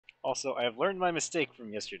Also, I have learned my mistake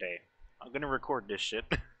from yesterday. I'm gonna record this shit.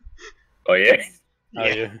 Oh yeah? Yeah. Oh,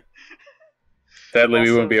 yeah. Sadly, we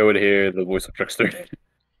Also- won't be able to hear the voice of Trickster.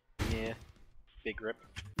 Yeah. Big rip.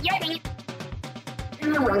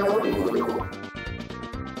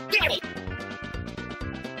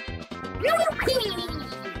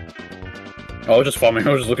 I was just farming,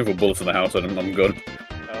 I was just looking for bullets in the house and I'm good.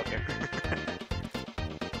 Oh, okay.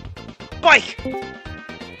 Bike!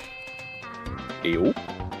 Ew.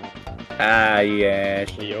 Ah,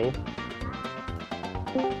 yes. Yo.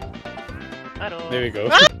 Hello. There we go.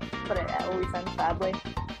 But it always ends badly.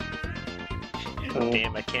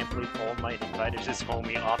 Damn, I can't believe All Might invited his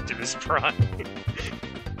homie Optimus Prime.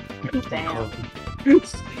 Damn.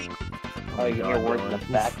 Oh, you can hear words in the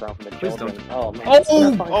background from the children. Oh man.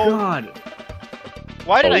 Oh my Oh. god!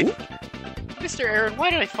 Why did Oh? I... Mr. Aaron, why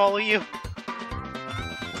did I follow you?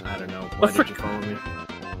 I don't know. Why What did frick? you follow me?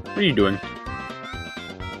 What are you doing?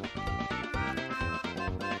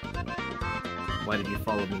 Why did you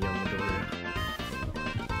follow me, young Midoriya?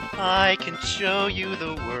 I can show you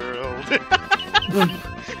the world.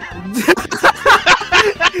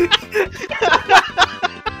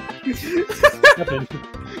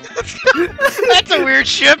 That's a weird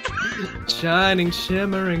ship! Shining,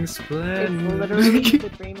 shimmering, It's splendid. literally the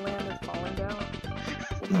dreamland is falling down.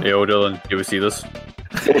 Yo, Dylan, you ever see this?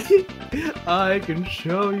 I can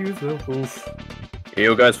show you the wolf.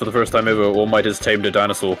 Yo, guys, for the first time ever, All Might has tamed a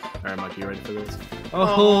dinosaur. Alright, Mike, you ready for this? A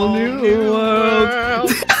whole new world.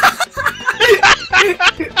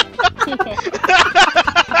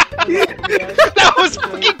 That was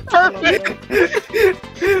fucking perfect!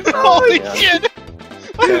 Holy yeah. shit!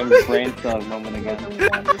 Brain cell moment again.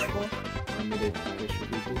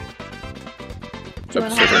 I'm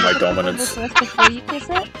considering my dominance. Before you kiss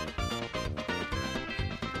it?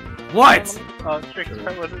 What? Oh, Trickster,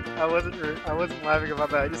 I wasn't laughing about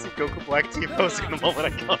that. I just see Goku Black T posting the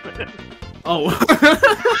moment I commented. Oh.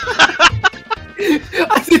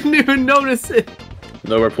 I didn't even notice it.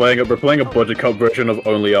 No, we're playing a budget cut version of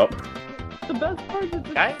Only Up. The best part is it's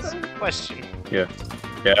Guys, question. Yeah.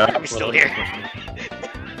 Are we still here?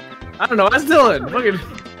 I don't know, that's Dylan. Fucking.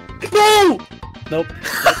 No! Nope.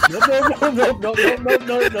 Nope, nope, nope, nope, nope, nope, nope,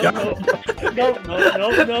 nope, nope, nope,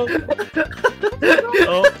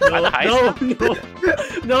 Am I the highest?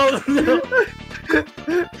 no, no.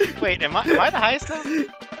 Wait, am I the highest though?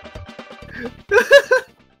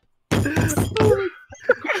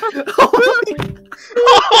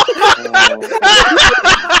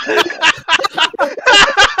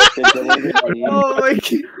 Oh my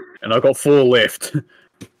god. And I've got 4 left.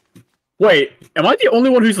 Wait, am I the only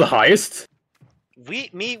one who's the highest? We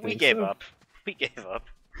Think gave so. up. We gave up.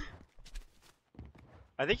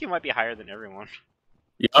 I think you might be higher than everyone.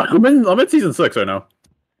 Yeah, I'm in season 6 right now.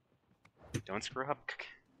 Don't screw up.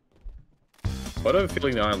 But I have a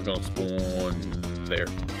feeling the island's gonna spawn there.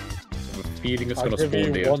 I have a feeling it's I'll gonna give spawn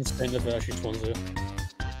you there. 1 cent if it actually spawns there.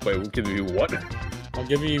 Wait, we'll give you what? I'll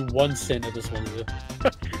give you 1 cent if this spawns there.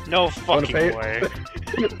 No Wanna fucking pay? way.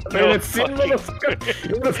 No, No it's sin, fucking- motherfucker!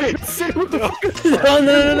 You wanna pay sin, motherfucker! No,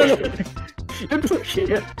 no, no, no,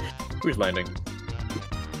 no! Who's landing?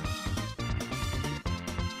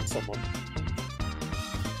 Someone.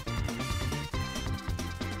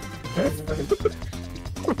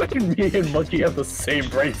 Fucking me and Monkey have the same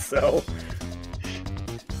brain cell.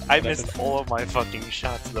 I missed all of my fucking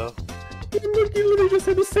shots though. Monkey literally just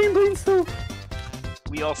had the same brain cell.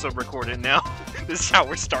 We also recorded now. This is how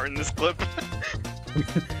we're starting this clip.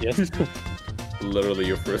 Yes. Literally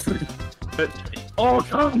your first. Oh,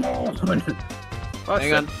 come on!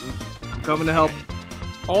 Hang on. I'm coming to help.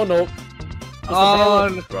 Oh no.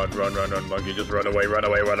 On. Run, Monkey, just run away, run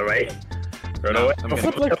away, run away. Run No, away. I'm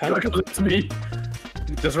Before gonna- Black Panther comes to me.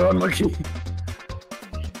 Just run, Monkey.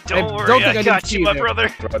 Don't worry, don't think I I didn't got see you, you my there. brother.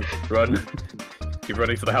 Run. Keep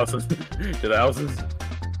running to the houses. To the houses.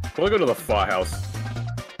 We'll go to the far house.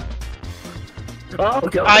 Oh,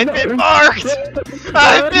 God, I've no. been marked!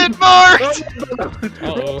 I've been marked!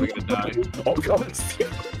 Uh-oh. We're gonna die. Oh, God, it's you.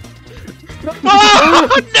 Oh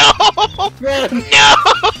no!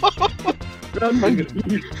 No! Run, Monkey.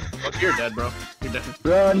 Fuck, you're dead, bro. You're dead.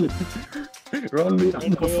 Run. Run, me. I'm Run,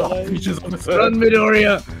 not boy. features on the Run,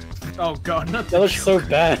 Midoriya! Oh god, not That looks so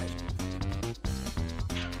bad.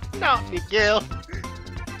 Not Miguel.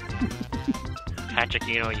 Patrick,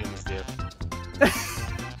 you know what humans do.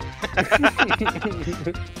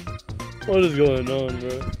 What is going on,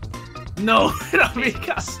 bro? No, not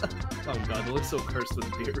Mikasa. Oh god, they look so cursed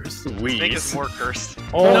with beers. Make us more cursed.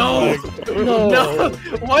 Oh No! my god. No! No!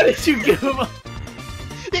 Why did you give him a...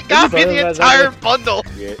 He got me better the than entire that. bundle!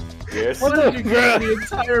 Yeah. Yes. What did you get the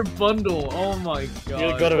entire bundle? Oh my god.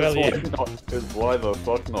 You gotta value. Why the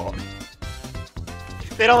fuck not?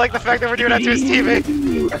 They don't like the fact that we're doing that to his teammate.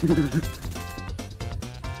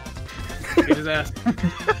 Get his ass.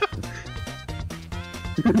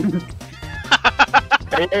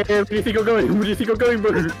 Hey, where do you think I'm going? Where do you think I'm going,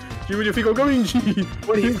 bro? Where do you think I'm going, G?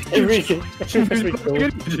 What do you think? Enrique. That's pretty cool.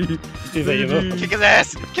 See that, you know? Kick his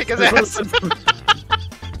ass! Kick his ass!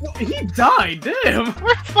 He died, damn!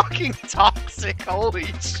 We're fucking toxic, holy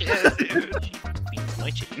shit, dude. Beats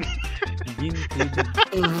my chain.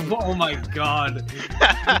 Oh my god.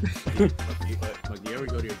 Muggy, ever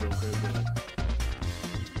go to your girlfriend?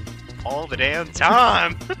 All the damn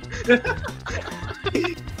time!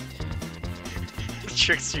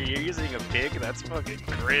 Trickster, you're using a pig? That's fucking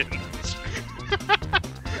cringe. I'm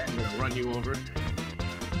gonna run you over.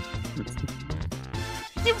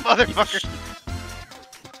 You motherfucker!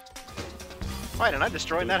 Why didn't I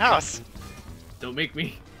destroy that house? Don't make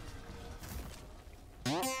me.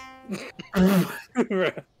 Why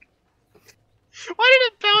did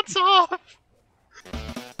it bounce off?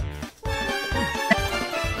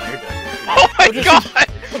 Oh my god!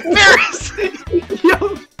 Ferris!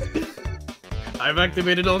 Yo! I've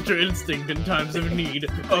activated Ultra Instinct in times of need.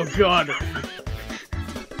 Oh god.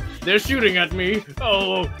 They're shooting at me.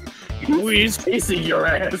 Oh. He's chasing your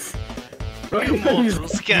ass. You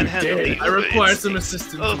mortals can't handle the I require instinct some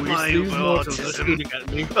assistance. of my These mortals are autism. shooting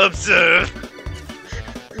at me. Observe!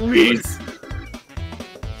 Whis!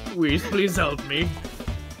 Whis, please help me.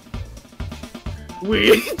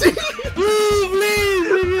 Whis!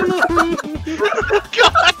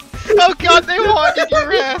 God! Oh god, they wanted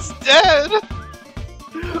your ass dead!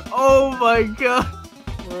 Oh my god!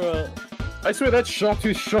 Bruh. I swear that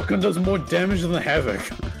Sharktooth shotgun does more damage than the Havoc.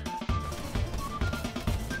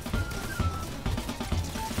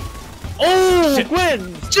 Oh, Shit.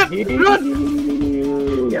 Gwen! Chip!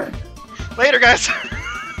 Run! Later, guys!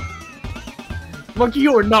 Monkey,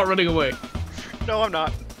 you are not running away. No, I'm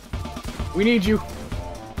not. We need you.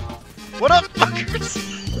 What up, fuckers?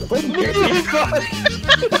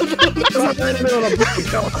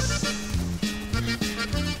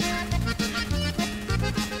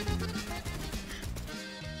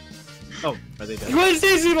 Oh, are they dead? Gwen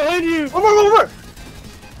Stacy behind you! Over!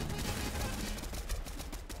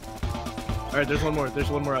 Alright, there's one more. There's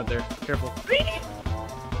one more out there. Careful.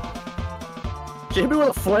 Hit me with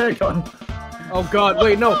a flare gun. Oh god,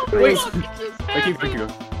 wait, no! Wait! I keep thinking of.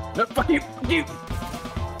 No, fuck you! Fuck you!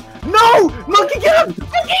 No! Monkey, get him!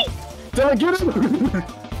 Monkey! Did I get him?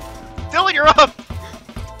 Dylan, you're up!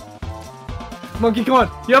 Monkey, come on!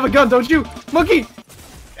 You have a gun, don't you? Monkey!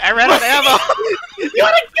 I ran out of ammo! You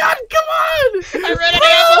had a gun! Come on! I ran out of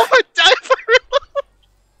ammo! Die for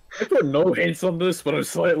I put no hints on this, but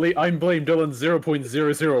I'm blame Dylan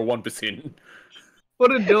 0.001%.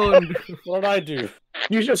 What did Dylan do? What did I do?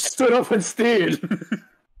 You just stood up and stared.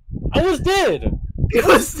 I was dead! He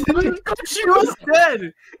was dead! He was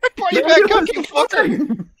dead! I brought you back up, you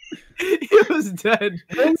fucker! He was dead!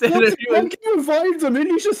 Xander, he was... Monkey revived him and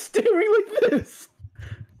he's just staring like this.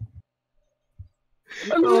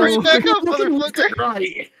 Bring it back up, motherfucker!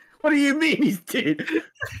 Right. What do you mean he's dead?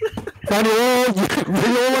 Why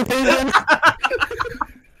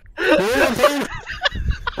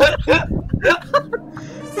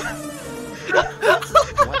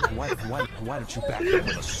don't you back up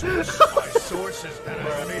with a source? My source is better.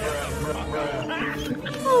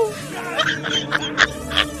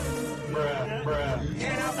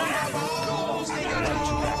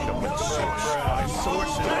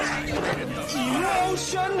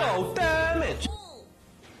 Emotional damage.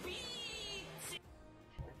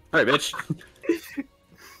 Alright, bitch.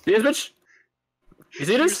 Yes, bitch. You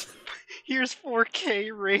see this? Here's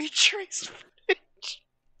 4K ray trace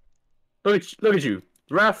footage. Look at you.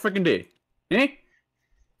 Right freaking there. Eh?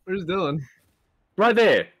 Where's Dylan? Right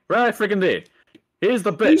there. Right freaking there. Here's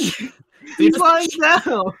the bitch. He's lying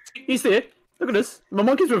down! He's there. Look at this. My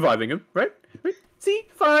monkey's reviving him, right? Right? See?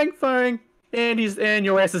 Firing. And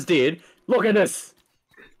your ass is dead. Look at this.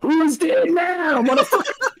 Who's dead now,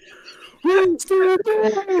 motherfucker? Who's dead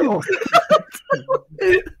now?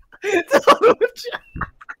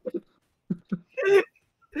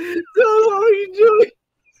 Dylan, what are you doing?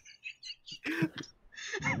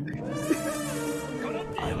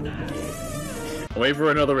 Wait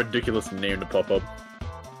for another ridiculous name to pop up.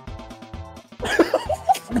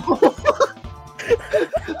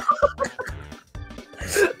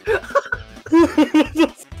 What the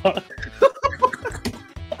fuck?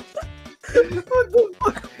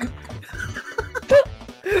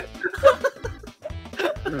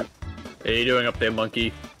 How you doing up there,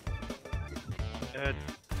 monkey? Good.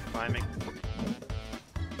 Fine.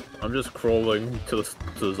 I'm just crawling to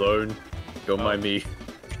the zone. Don't mind me.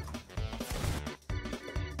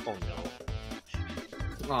 Oh no.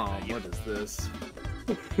 Oh, what is this?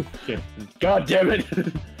 God damn it!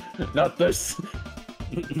 Not this!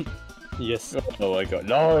 Yes. Oh my god,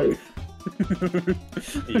 no!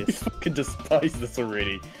 Yes. I fucking despise this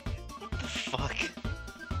already. What the fuck?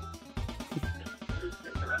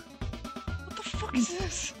 What the fuck is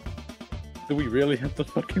this? Do we really have to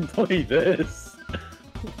fucking play this?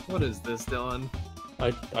 What is this, Dylan?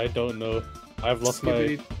 I don't know. I've lost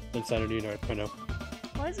my insanity right now.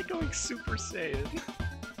 Why is it going Super Saiyan?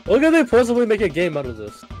 Look at they possibly make a game out of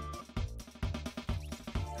this.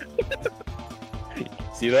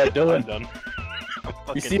 See that, Dylan? I'm done.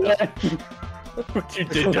 I'm You see fucking that? What you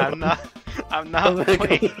did, done. Dylan? I'm not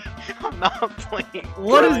playing. I'm not playing.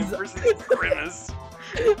 What is Prime versus Grimace?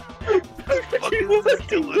 What is this,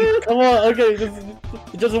 Dylan? Come on, okay,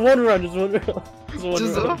 just one round, just one round. Just one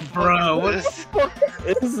Just round. bro, what is this?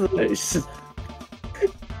 It's nice.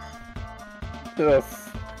 Oh,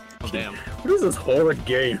 damn. What is this horror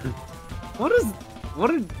game? What is...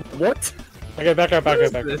 What is... What? Okay, back up. What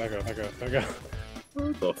is What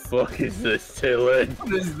The fuck is this, Dylan?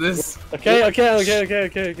 What is this? Okay.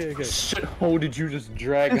 Shithole did you just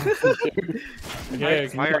drag us into? Okay,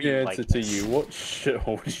 Why are you My like answer to this? you, what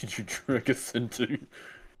shithole did you drag us into?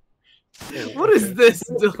 What is this,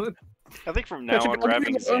 Dylan? I think from now on we're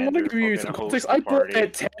having I'm gonna Xander give you fucking some host context. the I bought party.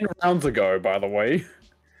 that 10 rounds ago, by the way.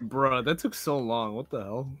 Bruh, that took so long. What the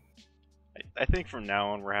hell? I think from now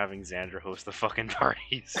on we're having Xander host the fucking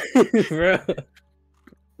parties. Bro.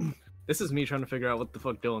 This is me trying to figure out what the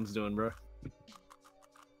fuck Dylan's doing, bro.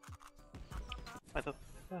 Why the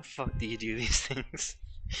fuck do you do these things?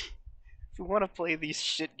 If we want to play these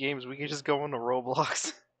shit games, we can just go into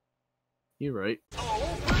Roblox. You're right.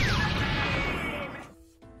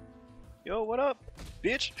 Yo, what up,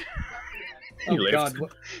 bitch? He Oh left. god,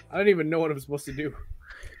 what? I don't even know what I'm supposed to do.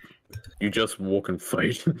 You just walk and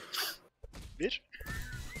fight. Bitch?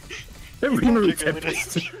 Remove Check over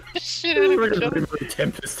Tempest. there. Shit out of each other. Remove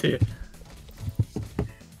Tempest here.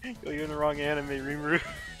 Yo, you're in the wrong anime, Rimuru.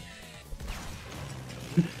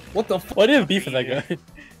 What the fuck? Why do you have beef with that guy?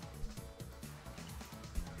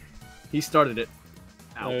 He started it.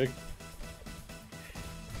 Ow.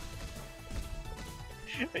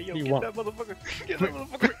 Hey, yo, You get want- that motherfucker. Get that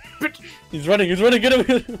motherfucker. He's running, get him!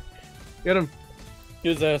 Get him.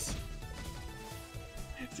 Get his ass.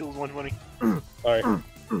 Steals 120. Alright.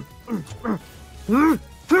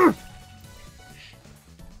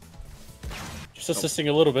 Just assisting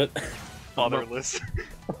a little bit. Fatherless.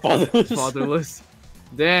 Fatherless. Fatherless.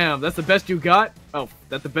 Damn, that's the best you got? Oh,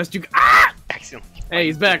 that's the best you got. Ah! Excellent. Hey,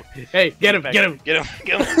 he's back. Hey, get him, get him. Get him.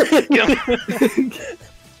 Get him. Get him.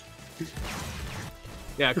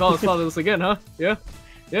 Yeah, call us fatherless again, huh? Yeah?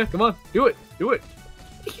 Yeah, come on. Do it. Do it.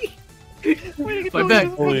 Fight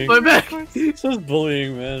back. Bullying. Fight back. This is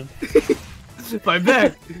bullying, man. Fight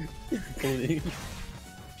back. Bullying.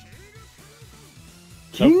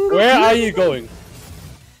 Now, where are you going?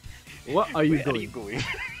 What are you Where are you doing? going?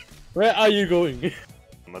 Where are you going?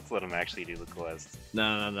 Let's let him actually do the quest.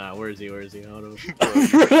 No. Where is he? Where is he? Hold on. Bro.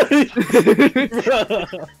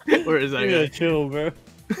 Where is that You gotta guy? chill, bro.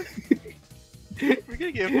 We're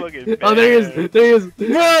gonna get fucking Oh, there he is. There he is.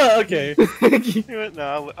 Bro, okay. You know what?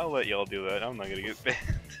 No, I'll let y'all do that. I'm not gonna get banned.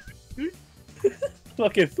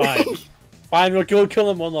 Okay, fine. Fine, we'll kill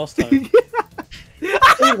him one last time.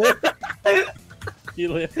 He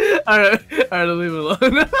lived. Alright, I'll leave it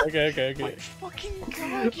alone. Okay. My fucking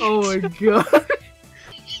god. Oh my god.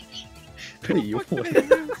 You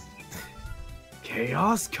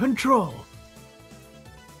Chaos control.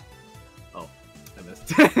 Oh, I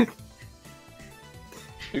missed.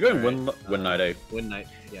 You're going one night, eh? Win night.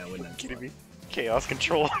 Yeah, win night. Kidding me? Chaos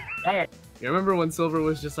control. You remember when Silver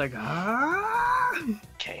was just like, ah?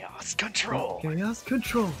 Chaos control. Chaos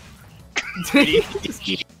control.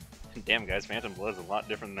 Damn, guys, Phantom Blood is a lot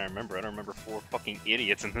different than I remember. I don't remember 4 fucking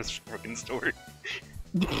idiots in this fucking story.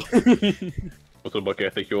 Also, Bucky, I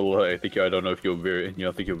think I don't know if you're very,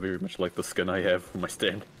 I think you're very much like the skin I have for my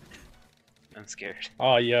stand. I'm scared.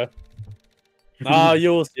 Oh, yeah. Ah,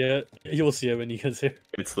 you'll see it. You'll see it when you get here.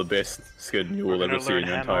 It's the best skin you We're will gonna ever see in learn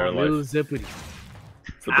your how entire to life. Little zippity.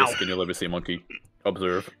 It's the best skin you'll ever see, Monkey.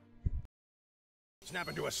 Observe. Snap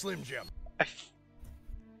into a Slim Jim.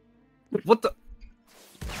 What the?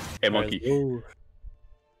 Hey, Monkey. Ooh.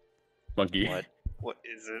 Monkey. What? What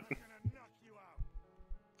is it?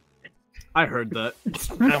 I heard that.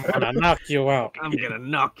 I'm gonna knock you out. I'm gonna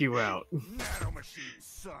knock you out. Nano machine,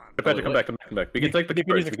 son. Patrick, come back. We can take the He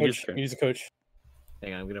coach. needs a coach. He needs a coach.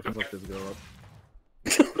 Hang on, I'm gonna flip this girl up.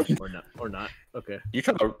 Or not. Or not. Okay. You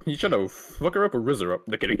trying to fuck her up or riz her up?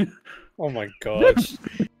 No kidding. Oh my gosh.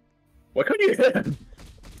 Why can't you hit him?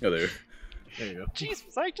 Oh, there. There you go. Jeez,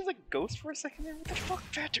 was I just a ghost for a second there? What the fuck,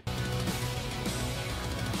 Patrick?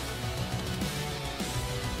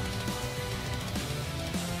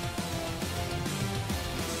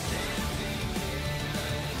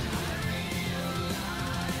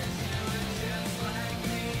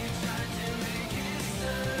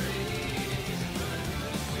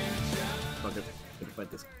 Fuck it. Gonna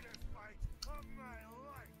fight this.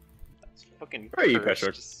 That's fucking Where are you, cursed,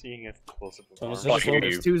 Patrick? just seeing a close-up of Thomas, arms. just Fuck roll-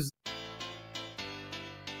 you. Two's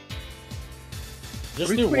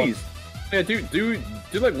Just do one. Please. Yeah, do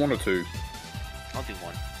like 1 or 2. I'll do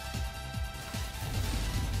one.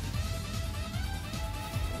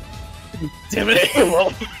 Damn it!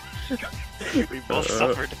 Well, We both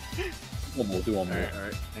suffered. One more, do one more.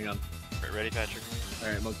 Alright, hang on. Alright, ready, Patrick?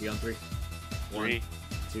 Alright, monkey on 3. 3.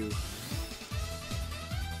 2,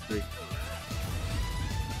 3.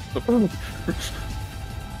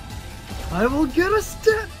 I will get a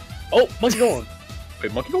step! oh, monkey going.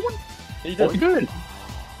 Wait, monkey got one? He Oh, did. he did.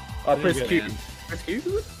 Press good, Q. man. Press Q,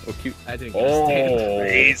 do it? Or Q? I didn't get a stand. Oh,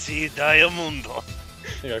 Crazy Diamundo.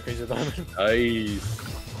 He got a crazy diamond. nice.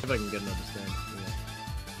 If I can get another stand.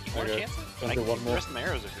 You want a Okay. chance? Gonna I do can one keep more. the rest of my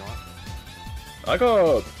arrows if you want. I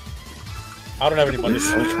got. I don't have any money.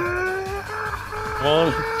 So. Come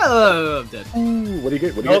on. I'm dead. Ooh, what do you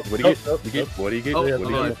get? What do you Nope, get? What do you get? nope, What do you get? What do you get? Oh, He has What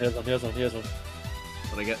do one, you he get? has one, he has one, he has one.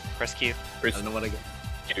 What'd I get? Press Q. I don't know what I get.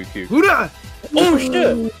 Q, Q. Huda! Oh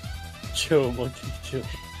shit! Chill, monkey, chill.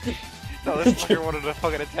 No, this fucker wanted to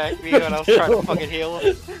fucking attack me when I was trying to fucking heal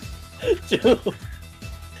him. Chill.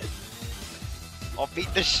 I'll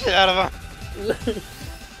beat the shit out of him.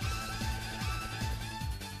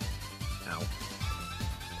 Ow.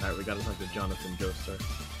 Alright, we gotta talk to Jonathan Joestar.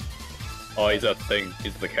 Oh, he's that thing.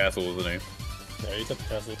 He's the castle, isn't he? Yeah, he's at the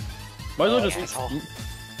castle. Might as well just. Asshole.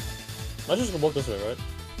 I just gonna walk this way, right?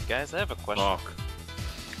 Guys, I have a question. Fuck.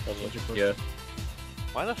 What's your Yeah.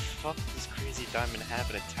 Why the fuck does Crazy Diamond have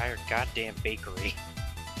an entire goddamn bakery?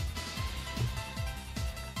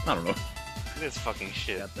 I don't know. This fucking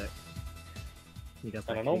shit. got that? You got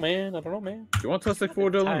that? I don't know, man. I don't know, man. You want to test like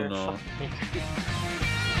 4 Dylan or Entire no? fucking bakery.